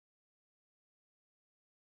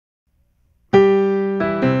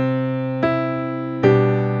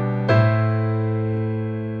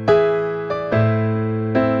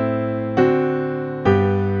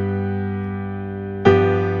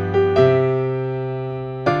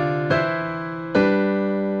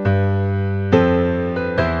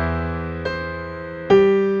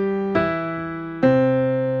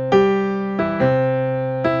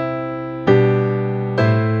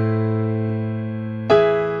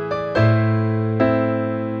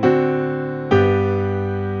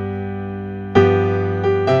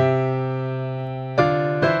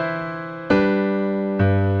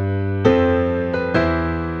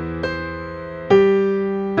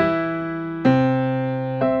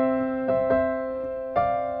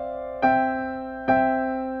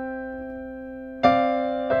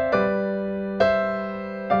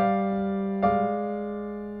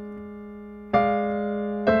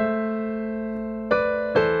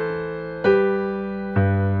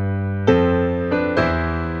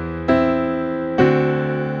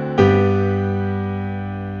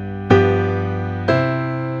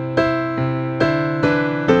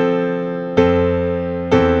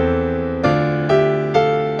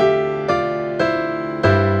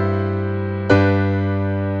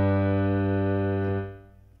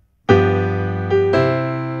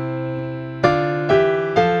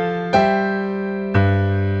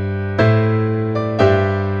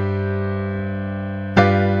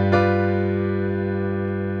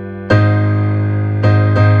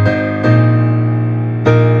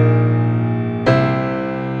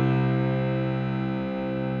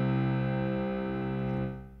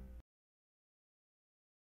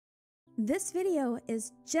This video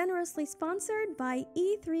is generously sponsored by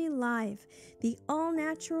E3 Live, the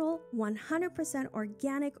all-natural, 100%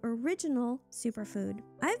 organic original superfood.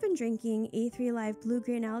 I've been drinking E3 Live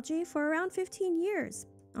blue-green algae for around 15 years,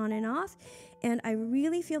 on and off, and I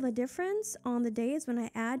really feel the difference on the days when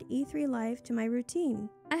I add E3 Live to my routine.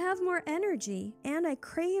 I have more energy, and I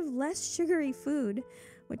crave less sugary food,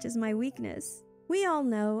 which is my weakness. We all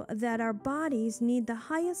know that our bodies need the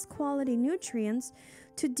highest quality nutrients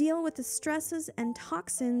to deal with the stresses and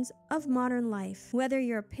toxins of modern life. Whether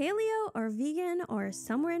you're paleo or vegan or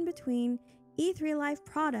somewhere in between, E3 Life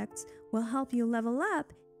products will help you level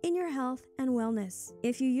up in your health and wellness.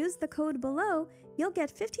 If you use the code below, you'll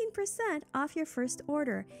get 15% off your first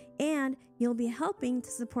order, and you'll be helping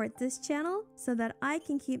to support this channel so that I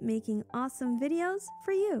can keep making awesome videos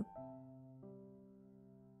for you.